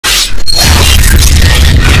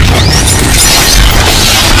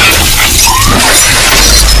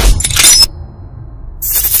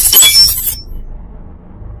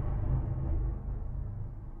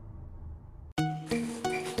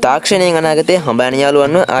තාක්ෂණයෙන් අනාගතයේ හඹයන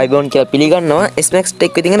යාළුවන්ව ආයිබෝන් කියලා පිළිගන්නවා ස්මැක්ස්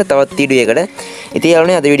ටෙක් විදිහට තවත් වීඩියෝ එකකට. ඉතින්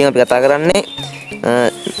යාළුවනේ අද වීඩියෝ අපි කතා කරන්නේ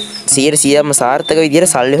 100%ම සාර්ථක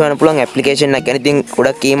විදිහට සල්ලි හොයන්න පුළුවන් ඇප්ලිකේෂන් එකක් ගැන. ඉතින්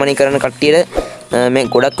ගොඩක් කීමනි කරන කට්ටියට මේ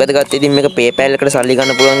ගොඩක් වැදගත්. ඉතින් මේක PayPal එකට සල්ලි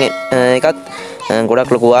ගන්න පුළුවන් එකත් ගොඩක්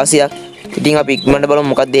ලොකු වාසියක්. ඉතින් අපි ඉක්මනට බලමු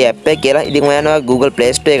මොකක්ද මේ ඇප් එක කියලා. ඉතින් ඔයා යනවා Google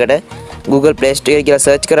Play Store එකට. Google Play Store එක කියලා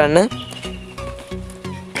සර්ච් කරන්න.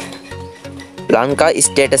 lanka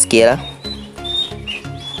status කියලා.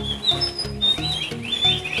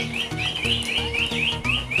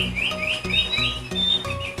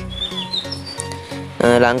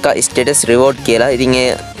 lanka status reward කියලා. ඉතින්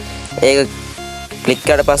ඒක ක්ලික්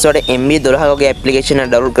කරලා පස්සේ වල MB 12 වගේ ඇප්ලිකේෂන් එක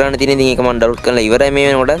ඩවුන්ලෝඩ් කරන්න තියෙන. ඉතින් ඒක මම ඩවුන්ලෝඩ් කරලා ඉවරයි මේ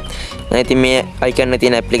වෙනකොට. ඉතින් මේ අයිකන් එකේ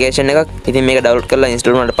තියෙන ඇප්ලිකේෂන් එකක්. ඉතින් මේක ඩවුන්ලෝඩ් කරලා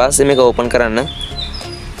ඉන්ස්ටෝල් වුණාට පස්සේ මේක ඕපන් කරන්න.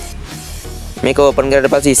 මේක ඕපන්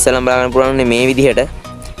කරලා පස්සේ ඉස්සෙල්ලාම බලන්න පුළුවන් මේ විදිහට.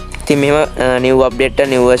 ඉතින් මෙහෙම new update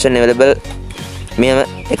new version available මෙහෙම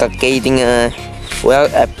එකක් එයි. ඉතින් ඔයා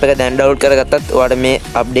ඇප් එක දැන් ඩවුන්ලෝඩ් කරගත්තත් ඔයාලට මේ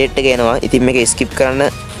අප්ඩේට් එක එනවා. ඉතින් මේක ස්කිප් කරන්න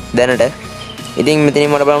දැනට. ඉතින් මෙතනින්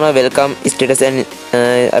මට බලන්න welcome status and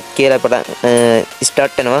app කියලා පටන්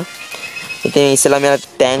ස්ටාර්ට් වෙනවා. ඉතින් ඉස්සෙල්ලාම යාලා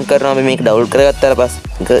ටැග් කරනවා අපි මේක ඩවුන්ලෝඩ් කරගත්තාට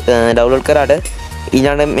පස්සේ ඩවුන්ලෝඩ් කරාට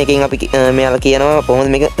ඊළඟට මේකෙන් අපි මෙයාලා කියනවා කොහොමද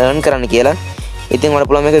මේක earn කරන්න කියලා. ඉතින් මට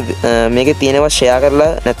පුළුවන් මේකේ තියෙනවා share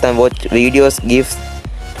කරලා නැත්නම් watch videos gifs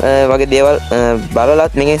වගේ දේවල්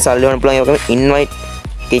බලලත් මේකෙන් සල්ලි වන්න පුළුවන්. ඒ වගේම invite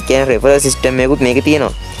කියන referral system එකකුත් මේකේ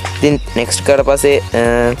තියෙනවා. ඉතින් next කරලා පස්සේ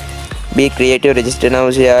be creative, register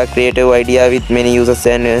now, share creative idea with many users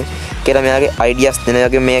and කියලා මෙයාගේ ideas දෙන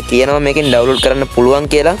වගේ මේ කියනවා මේකෙන් download කරන්න පුළුවන්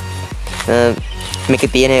කියලා මේකේ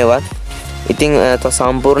තියෙන ඒවා. ඉතින්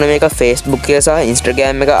සම්පූර්ණ මේක Facebook එක සහ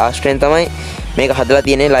Instagram එක ආශ්‍රයෙන් තමයි මේක හදලා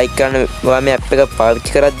තියෙන්නේ. like කරන්න ඔයා මේ app එක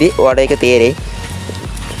පාවිච්චි කරද්දී ඔයාලට ඒක තේරෙයි.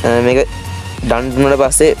 මේක done වුණාට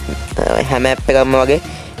පස්සේ හැම app එකක්ම වගේ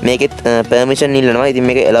මේකෙත් permission ඉල්ලනවා. ඉතින්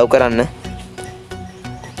මේක allow කරන්න.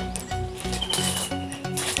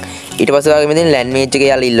 ඊට පස්සේ වගේ මෙතන ලැන්ග්වේජ් එක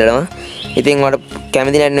යාලා ඉල්ලනවා. ඉතින් ඔයාලට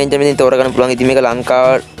කැමති ලැන්ග්වේජ් එක මෙතන තෝරගන්න පුළුවන්. ඉතින් මේක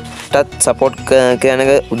ලංකාවටත් සපෝට් කරන එක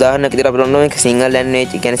උදාහරණයක් විදිහට අපිට ඕන මේක සිංහල ලැන්ග්වේජ්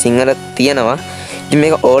කියන්නේ සිංහල තියෙනවා. ඉතින්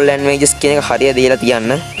මේක all languages කියන එක හරිය දීලා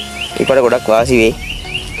තියන්න. ඒකට ගොඩක් වාසි වෙයි.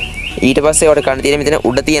 ඊට පස්සේ ඔයාලට කන්න තියෙන මෙතන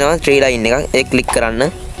උඩ තියෙනවා 3 line එකක්. ඒක ක්ලික් කරන්න.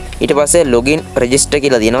 ඊට පස්සේ login register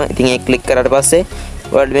කියලා තියෙනවා. ඉතින් ඒක ක්ලික් කරාට පස්සේ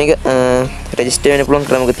ඔයාලට මේක register වෙන්න පුළුවන්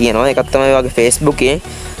ක්‍රමයක් තියෙනවා. එකක් තමයි ඔයාගේ Facebook එකේ,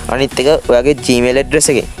 අනිත් එක ඔයාගේ Gmail address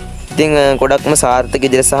එකේ. ඉතින් ගොඩක්ම සාර්ථක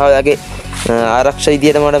විදිහට සහ ඔයාගේ ආරක්ෂා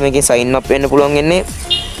විදිහට මට මේකෙන් sign up වෙන්න පුළුවන් වෙන්නේ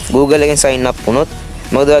Google එකෙන් sign up වුණොත්.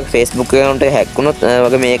 මොකද ඔයාගේ Facebook account එක hack වුණොත්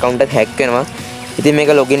ඔයාගේ මේ account එක hack වෙනවා. ඉතින් මේක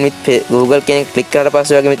login with Google කියන එක click කරාට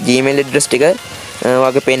පස්සේ ඔයාගේ Gmail address ටික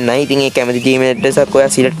ඔයාගේ පෙන්නයි. ඉතින් ඒ කැමති Gmail address එකක් ඔයා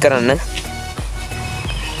select කරන්න.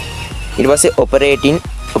 ඊට පස්සේ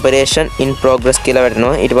operation in progress කියලා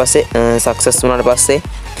වැටෙනවා. ඊට පස්සේ success වුණාට පස්සේ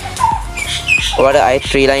ඔයාලා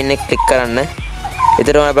I3 line එක click කරන්න.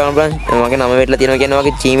 එතකොට මම බලන්න මගේ නම වැටලා තියෙනවා කියන්නේ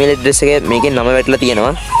මගේ Gmail address එකේ මේකේ නම වැටලා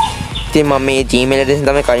තියෙනවා. ඉතින් මම මේ Gmail address එකෙන්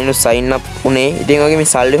තමයි කලින් sign up උනේ. ඉතින් වගේ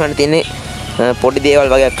මේ සල්ලි හොයන්න තියෙන්නේ පොඩි දේවල්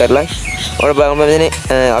වගේක් කරලා. ඔයාලා බලන්න මෙතන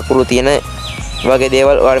අකුරු තියෙන වගේ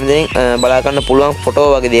දේවල් ඔයාලා මෙතනින් බලා ගන්න පුළුවන් ෆොටෝ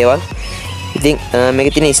වගේ දේවල්. ඉතින්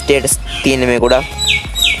මේකේ තියෙන status තියෙන මේ ගොඩක්.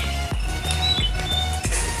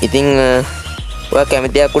 ඉතින් ඔයා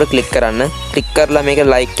කැමති එකක් උඩ ක්ලික් කරන්න. ක්ලික් කරලා මේක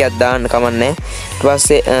like එකක් දාන්න කමන්නේ. ඊට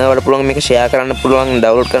පස්සේ ඔයාලට පුළුවන් මේක share කරන්න පුළුවන්,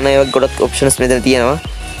 download කරන්න ඒ වගේ ගොඩක් options මෙතන තියෙනවා.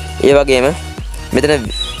 ඒ වගේම මෙතන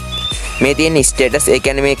මේ තියෙන status ඒ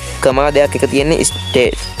කියන්නේ මේ කමාදයක් එක තියෙන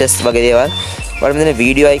status වගේ දේවල්. ඔයාලා මෙතන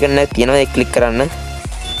video icon එකක් තියෙනවා. ඒක ක්ලික් කරන්න.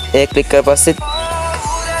 ඒක ක්ලික් කරලා පස්සේ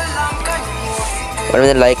ඔයාලා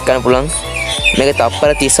මෙතන like කරන්න පුළුවන්. මේක තප්පර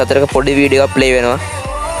 34ක පොඩි වීඩියෝ එකක් play වෙනවා.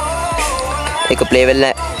 ඒක play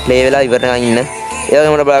වෙලා ඉවරලා ඉන්න. ඒ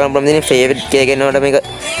වගේම මට බලන්න පුළුවන් දෙන්නේ favorite කියලා කියනකොට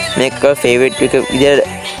මේක favorite එක විදිහට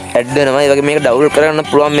add වෙනවා. ඒ වගේ මේක download කරගන්න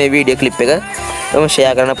පුළුවන් මේ වීඩියෝ clip එක. ඒකම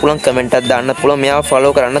share කරන්න පුළුවන්, comment එකක් දාන්න පුළුවන්, මෙයාව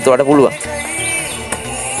follow කරන්න උඩට පුළුවන්.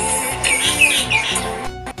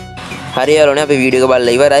 හරි යාළුවනේ අපි වීඩියෝ එක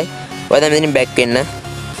බලලා ඉවරයි. ඔයා දැන් මෙතනින් back වෙන්න.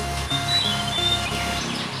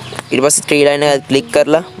 ඊට පස්සේ 3 line එක click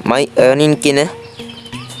කරලා my earning කියන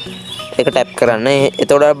එක tap කරන්න.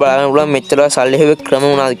 එතකොට බලන්න පුළුවන් මෙච්චර සල්ලි හොයුවේ ක්‍රම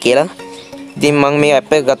මොනවද කියලා. ඉතින් මම මේ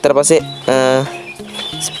app එක ගත්තට පස්සේ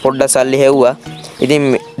පොඩ්ඩක් සල්ලි හෙව්වා. ඉතින්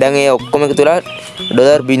දැන් ඒ ඔක්කොම එකතු වෙලා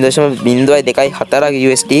 $0.0.247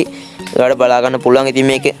 USD ඔයාලට බලා ගන්න පුළුවන්. ඉතින්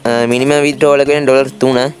මේකේ minimum withdrawal එක වෙන්නේ $3.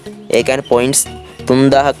 ඒ කියන්නේ points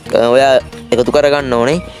 3000ක් ඔයා එකතු කරගන්න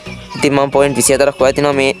ඕනේ. ඉතින් මම point 24ක් හොයා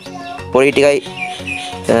තිනවා මේ පොඩි ටිකයි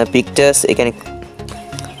pictures ඒ කියන්නේ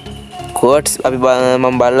quotes අපි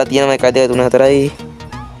මම බලලා තියෙනවා 1 2 3 4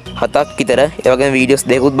 7ක් විතර. ඒ වගේම videos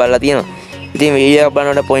දෙකකුත් බලලා තියෙනවා. ඉතින් වීඩියෝ එකක්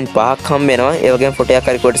බලනකොට පොයින්ට් 5ක් හම්බ වෙනවා. ඒ වගේම ෆොටෝ එකක්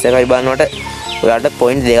හරි කොටස් එකක් හරි බලනකොට ඔයාලට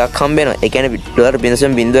පොයින්ට් 2ක් හම්බ වෙනවා. ඒ කියන්නේ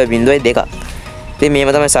 $0.02. ඉතින් මේව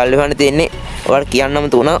තමයි සල්ලි හොයන්න තියෙන්නේ. ඔයාලට කියන්නම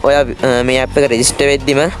තුණා ඔයා මේ ඇප් එක රෙජිස්ටර්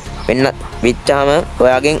වෙද්දිම වෙන්න විච්චාම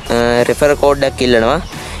ඔයාගෙන් රෙෆරල් කෝඩ් එකක් ඉල්ලනවා.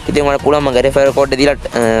 ඉතින් ඔයාලට පුළුවන් මගේ රෙෆරල් කෝඩ් එක දීලා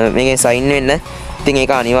මේකෙන් සයින් වෙන්න. ඉතින්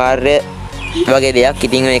ඒක අනිවාර්ය වගේ දෙයක්.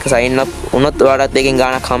 ඉතින් මේක සයින් අප් වුණොත් ඔයාලට ඒකෙන්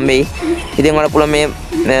ගාණක් හම්බෙයි. ඉතින් ඔයාලට පුළුවන් මේ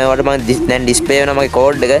ඔයාලට මම දැන් ඩිස්ප්ලේ වෙනවා මගේ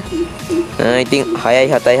කෝඩ් එක. ඉතින්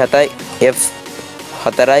 677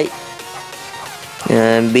 F4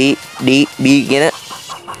 BDB කියන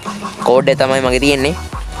කෝඩ් එක තමයි මගේ තියෙන්නේ.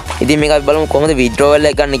 ඉතින් මේක අපි බලමු කොහොමද withdrawal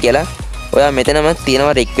එක ගන්න කියලා. ඔයා මෙතනම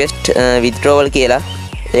තියෙනවා request withdrawal කියලා.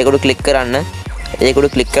 ඒකට ක්ලික් කරන්න. ඒකට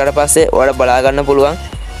ක්ලික් කරලා පස්සේ ඔයාලා බලා ගන්න පුළුවන්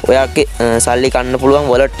ඔයාගේ සල්ලි ගන්න පුළුවන්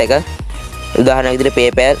wallet එක. උදාහරණයක් විදිහට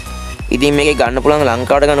PayPal. ඉතින් මේකේ ගන්න පුළුවන්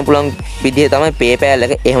ලංකාවට ගන්න පුළුවන් විදිහ තමයි PayPal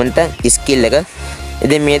එක. එහෙම නැත්නම් skill එක.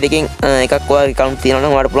 ඉතින් මේ දෙකෙන් එකක් ඔයාගේ account තියෙනවා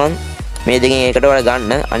නම් ඔයාලට පුළුවන් මේ දෙකෙන් එකකට ඔයාලා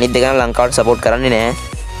ගන්න. අනිත් දෙක නම් ලංකාවට support කරන්නේ නැහැ.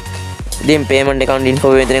 ඉතින් payment account info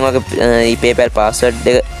මෙතනින් ඔයාගේ PayPal password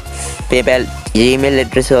එක PayPal email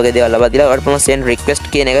address වගේ දේවල් ලබා දීලා ඔයාලට පුළුවන් send request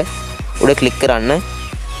කියන එක උඩ ක්ලික් කරන්න.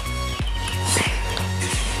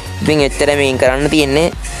 ඉතින් එච්චර මේන් කරන්න තියෙන්නේ.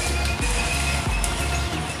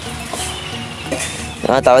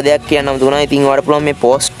 තව දෙයක් කියන්නම තුණා. ඉතින් ඔයාලට පුළුවන් මේ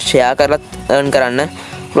post share කරලා earn කරන්න.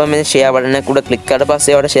 පුළුවන් මේ share button එක උඩ ක්ලික් කරලා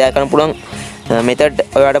පස්සේ ඔයාලට share කරන්න පුළුවන් method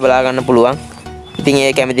ඔයාලට බලා ගන්න පුළුවන්. ඉතින්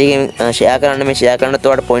ඒ කැමති එකෙන් share කරන්න මේ share කරනත්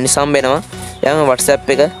ඔයාලට points හම්බ වෙනවා. යාම WhatsApp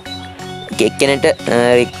එක එක්කෙනෙක්ට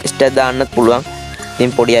request එක දාන්නත් පුළුවන්.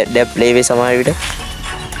 ඉතින් පොඩි ඩැප් play වේ සමහර විට.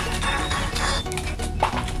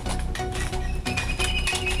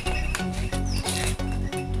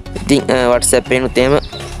 ඉතින් WhatsApp එකෙනුත් එහෙම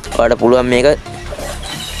ඔයාලට පුළුවන් මේක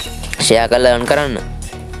share කරලා earn කරන්න.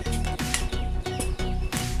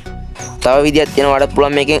 තව විදියක් තියෙනවා. ඔයාලට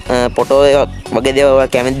පුළුවන් මේකෙන් ෆොටෝ වගේ දේවල්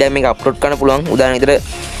ඔයා කැමති දේ මේක අප්ලෝඩ් කරන්න පුළුවන්. උදාහරණයක්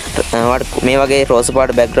විදිහට ඔයාලට මේ වගේ රෝස්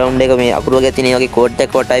පාට බෑග්ග්‍රවුන්ඩ් එක මේ අකුරු වගේ තියෙන මේ වගේ කෝඩ්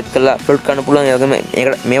එකක් ඔයා ටයිප් කරලා අප්ලෝඩ් කරන්න පුළුවන්. ඒ වගේම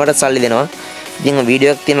මේකට මේවට සල්ලි දෙනවා. ඉතින්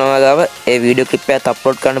වීඩියෝ එකක් තියෙනවා ගාව ඒ වීඩියෝ ක්ලිප් එකක්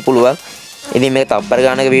අප්ලෝඩ් කරන්න පුළුවන්. ඉතින් මේක තප්පර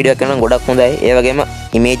ගානක වීඩියෝ එකක් කරනවා ගොඩක් හොඳයි. ඒ වගේම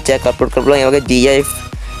ඉමේජ් එකක් අප්ලෝඩ් කරන්න පුළුවන්. ඒ වගේ GIF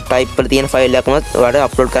ටයිප් කරලා තියෙන ෆයිල් එකක් උනත් ඔයාලට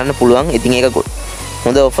අප්ලෝඩ් කරන්න පුළුවන්. ඉතින් ඒක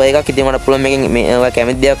හොඳ ඔෆර් එකක්. ඉතින් මට පුළුවන් මේකෙන් මේ ඔයා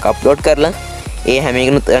කැමති දේක් අප්ලෝඩ් කරලා ඒ හැම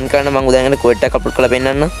එකනුත් earn කරන්න මම උදාහරණයක් කෝඩ් එකක් අප්ලෝඩ් කරලා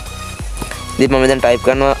පෙන්නන්න. ඉතින් මම දැන් ටයිප්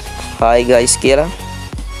කරනවා hi guys කියලා.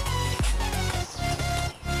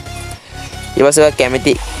 ඊපස්සේ ඔයා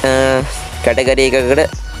කැමති කැටගරි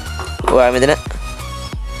එකකට ඔයා මෙතන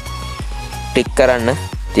ක්ලික් කරන්න.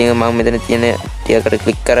 ඉතින් මම මෙතන තියෙන ටිකකට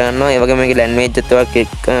ක්ලික් කරගන්නවා. ඒ වගේම මේකේ ලැන්ග්වේජ් එකත් ඔයා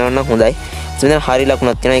ක්ලික් කරනවා හොඳයි. මෙතන හරි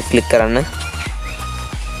ලකුණක් තියෙනවා ඒක ක්ලික් කරන්න.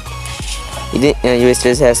 ඉතින් US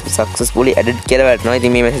has successfully added කියලා වැටෙනවා.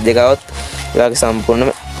 ඉතින් මේ මැසේජ් එක આવොත් ඔයාගේ සම්පූර්ණම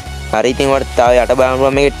හරි. ඉතින් ඔයාලට තව යට බලන්න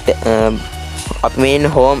පුළුවන් මේකේ අපි මේන්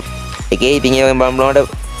home එකේ ඉතින් ඒ වගේ බලන්න පුළුවන්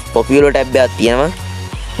popular tab එකක් තියෙනවා.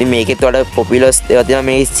 ඉතින් මේකෙත් ඔයාලට populars ඒවා තියෙනවා.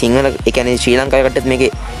 මේ සිංහල ඒ කියන්නේ ශ්‍රී ලංකාවේ කට්ටියත්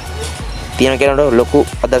මේකේ තියෙන කෙනාට ලොකු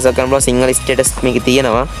අදහසක් ගන්න පුළුවන්. සිංහල status මේකේ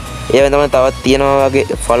තියෙනවා. ඒ වගේම තමයි තවත් තියෙනවා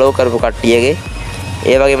වගේ follow කරපු කට්ටියගේ.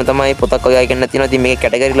 ඒ වගේම තමයි පොතක් වගේ අයිකන් එකක් තියෙනවා. ඉතින් මේක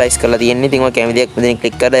කැටගරිලයිස් කරලා තියෙන්නේ. ඉතින් ඔය කැමති දෙයක් මෙතන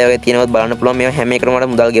ක්ලික් කරලා ඒ වගේ තියෙනවත් බලන්න පුළුවන්. මේවා හැම එකකම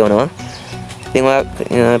වඩා මුදල් ගෙවනවා. ඉතින්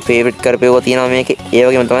ඔයා ෆේවරිට් කරපේවා තියෙනවා මේකේ. ඒ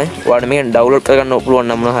වගේම තමයි ඔයාලට මේක ඩවුන්ලෝඩ් කරගන්න පුළුවන්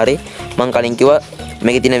නම් මොනවා හරි. මම කලින් කිව්වා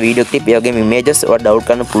මේකේ තියෙන වීඩියෝ ක්ලිප් ඒ වගේම ඉමේජස් ඔයාලට ඩවුන්ලෝඩ්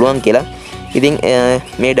කරන්න පුළුවන් කියලා. ඉතින්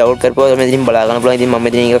මේ ඩවුන්ලෝඩ් කරපුවා මෙතනින් බලා ගන්න පුළුවන්. ඉතින් මම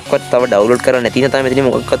මෙතනින් එකක්වත් තව ඩවුන්ලෝඩ් කරලා නැති නිසා තමයි මෙතනින්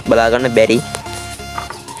මොකක්වත් බලා ගන්න බැරි.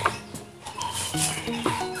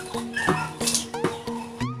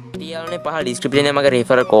 පහ ඩිස්ක්‍රිප්ෂන් එකේ මගේ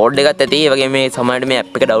රෙෆරල් කෝඩ් එකත් ඇති. ඒ වගේම මේ සමහරවිට මේ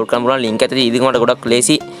ඇප් එක ඩවුන්ලෝඩ් කරන්න පුළුවන් ලින්ක් එකත් ඇති. ඉතින් ඔයාලට ගොඩක්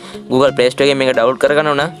ලේසි Google Play Store එකෙන් මේක ඩවුන්ලෝඩ් කරගන්න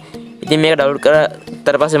ඕන. ඉතින් මේක ඩවුන්ලෝඩ්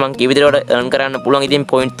කරාට පස්සේ මම කී විදිහට ඔයාලට earn කරන්න පුළුවන්. ඉතින්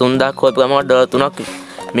point 3000ක් හොයපු ගමන් $3ක්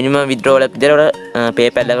minimum withdrawal එකක් විදිහට ඔයාලට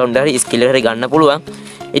PayPal account එකට හරි skill එකට හරි ගන්න පුළුවන්.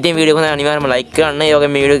 ඉතින් වීඩියෝ එක අනිවාර්යයෙන්ම like කරන්න. ඒ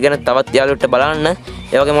වගේම මේ වීඩියෝ ගැන තවත් යාළුවොත් බලන්න.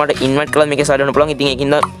 ඒ වගේම ඔයාලට invite කරලා මේකේ සල්ලි ගන්න පුළුවන්. ඉතින්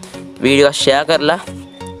ඒකින්ද වීඩියෝ එක share කරලා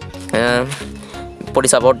පොඩි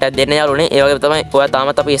සපෝට් එකක් දෙන්න යාළුවනේ. ඒ වගේම තමයි ඔයා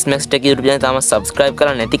තාමත් අපේ items.It YouTube channel තාමත් subscribe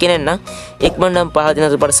කරලා නැති කෙනෙක් නම් ඉක්මනට නම් පහළ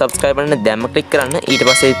තියෙන සුපර් subscribe බටන් දැම්ම click කරන්න. ඊට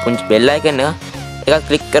පස්සේ පුංචි bell icon එකත්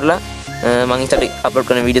click කරලා මම ඉන්ස්ටාට අප්ලෝඩ්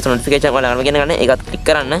කරන වීඩියෝස් notification ඔයාලා ගන්න ඒකත් click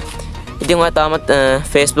කරන්න. ඉතින් ඔයා තාමත්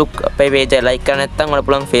Facebook අපේ page එක like කරලා නැත්නම් ඔයාලා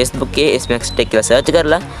පුළුවන් Facebook එකේ items.It කියලා search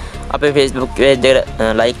කරලා අපේ Facebook page එකට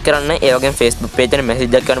like කරන්න. ඒ වගේම Facebook page එකට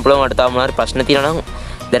message එකක් කරන්න පුළුවන්. ඔයාලට තාම මොනවාරි ප්‍රශ්න තියෙනවා නම්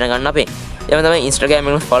දැනගන්න අපේ. එවම තමයි Instagram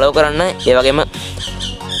එක follow කරන්න. ඒ වගේම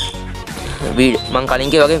මම කලින්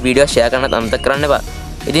කිව්වා වගේ වීඩියෝ share කරන්නත් අමතක කරන්න එපා.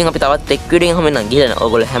 ඉතින් අපි තවත් ටෙක් වීඩියෝ එකකින් හම්බෙන්නම්. ගිහලා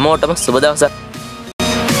ඔයගොල්ලෝ හැමෝටම සුබ දවසක්.